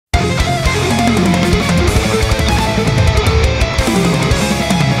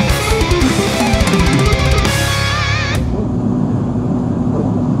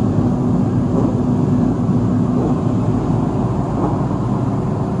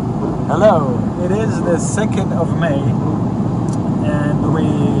Hello, it is the 2nd of May and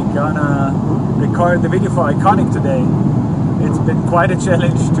we're gonna record the video for Iconic today. It's been quite a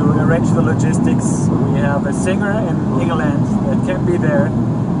challenge to arrange the logistics. We have a singer in England that can't be there.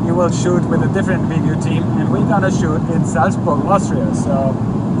 He will shoot with a different video team and we're gonna shoot in Salzburg, Austria. So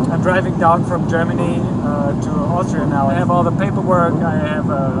I'm driving down from Germany to Austria now. I have all the paperwork, I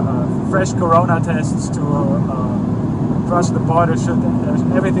have fresh corona tests to cross the border,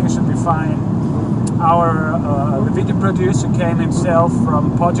 everything should be fine. The video producer came himself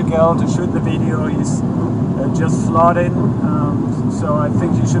from Portugal to shoot the video. He's just flawed in, so I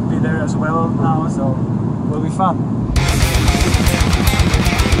think he should be there as well now, so it will be fun.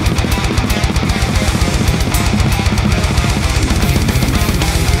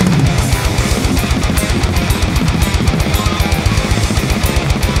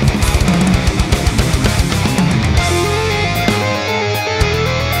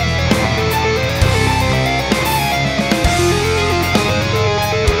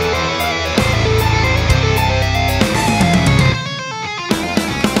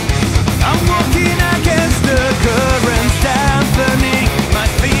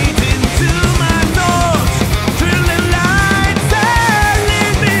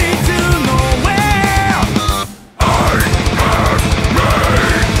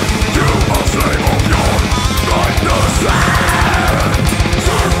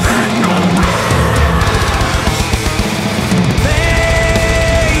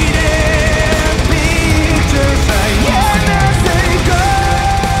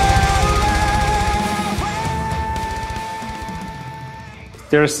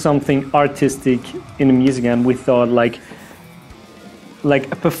 There's something artistic in the music, and we thought like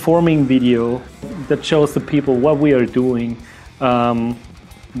a performing video that shows the people what we are doing.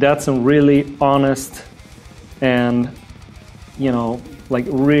 That's a really honest and, you know, like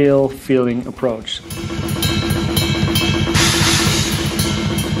real feeling approach.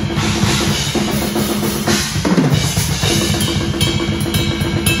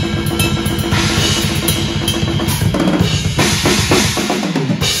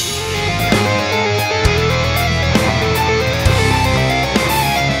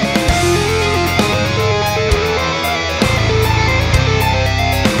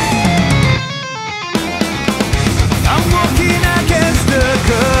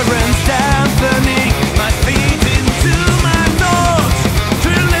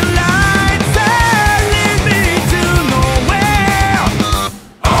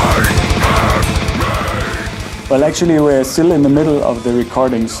 Well, actually we're still in the middle of the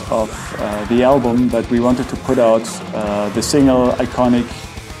recordings of the album, but we wanted to put out the single Iconic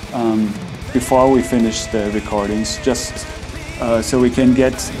before we finish the recordings, just so we can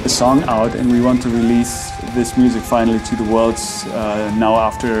get the song out, and we want to release this music finally to the world now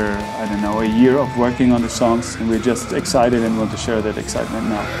after, I don't know, a year of working on the songs, and we're just excited and want to share that excitement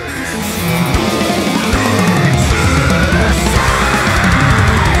now.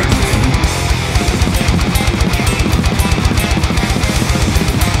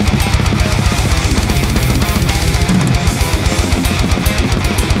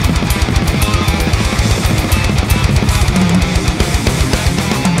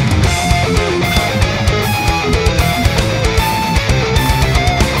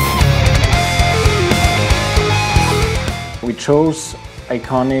 We chose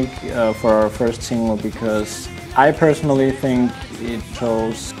Iconic for our first single because I personally think it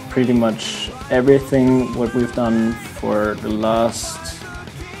shows pretty much everything what we've done for the last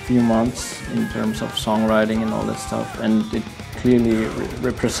few months in terms of songwriting and all that stuff, and it clearly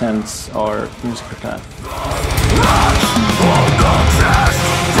represents our musical path.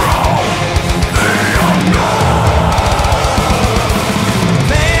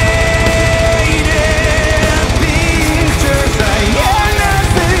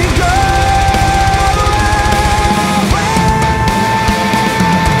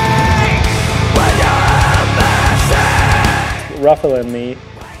 Rafael and me,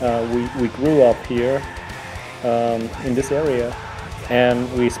 we grew up here in this area, and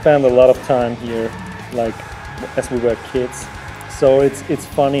we spent a lot of time here, like as we were kids. So it's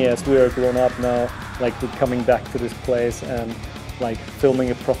funny as we are grown up now, like we're coming back to this place and like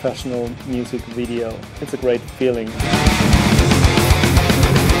filming a professional music video. It's a great feeling.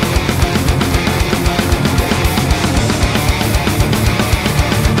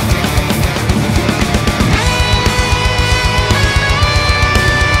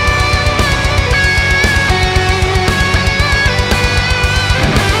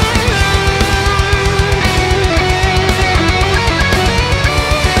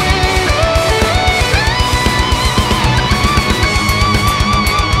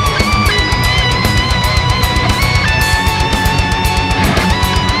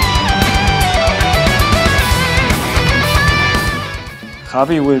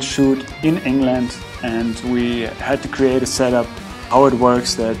 Javi will shoot in England, and we had to create a setup how it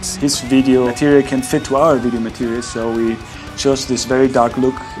works that his video material can fit to our video material. So we chose this very dark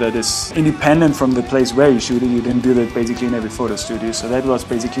look that is independent from the place where you shoot it. You didn't do that basically in every photo studio. So that was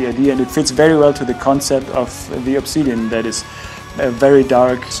basically the idea, and it fits very well to the concept of the Obsidian, that is a very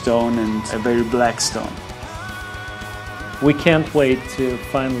dark stone and a very black stone. We can't wait to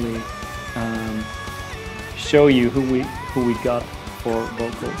finally show you who we got for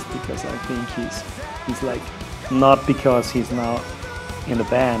vocals, because I think he's like, not because he's now in a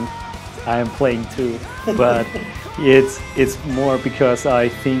band, I am playing too, but it's more because I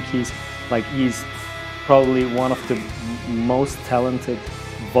think he's probably one of the most talented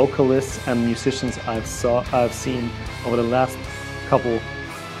vocalists and musicians I've seen over the last couple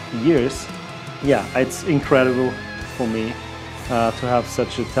years. Yeah, it's incredible for me to have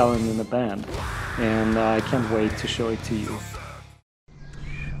such a talent in a band, and I can't wait to show it to you.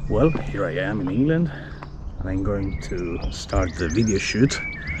 Well, here I am in England, and I'm going to start the video shoot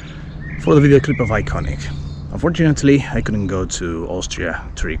for the video clip of Iconic. Unfortunately, I couldn't go to Austria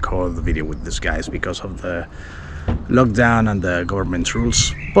to record the video with these guys because of the lockdown and the government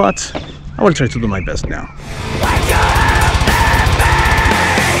rules, but I will try to do my best now.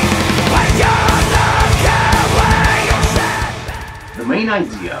 The main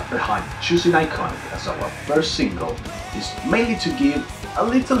idea behind choosing Iconic as our first single is mainly to give a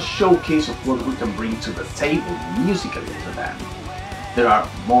little showcase of what we can bring to the table musically as a band. There are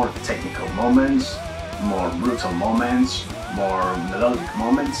more technical moments, more brutal moments, more melodic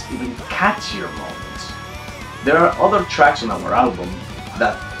moments, even catchier moments. There are other tracks on our album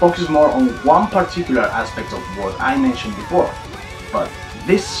that focus more on one particular aspect of what I mentioned before, but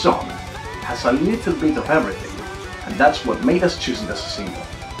this song has a little bit of everything, and that's what made us choose it as a single.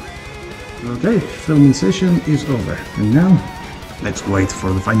 Okay, filming session is over, and now let's wait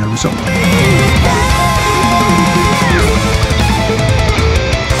for the final result.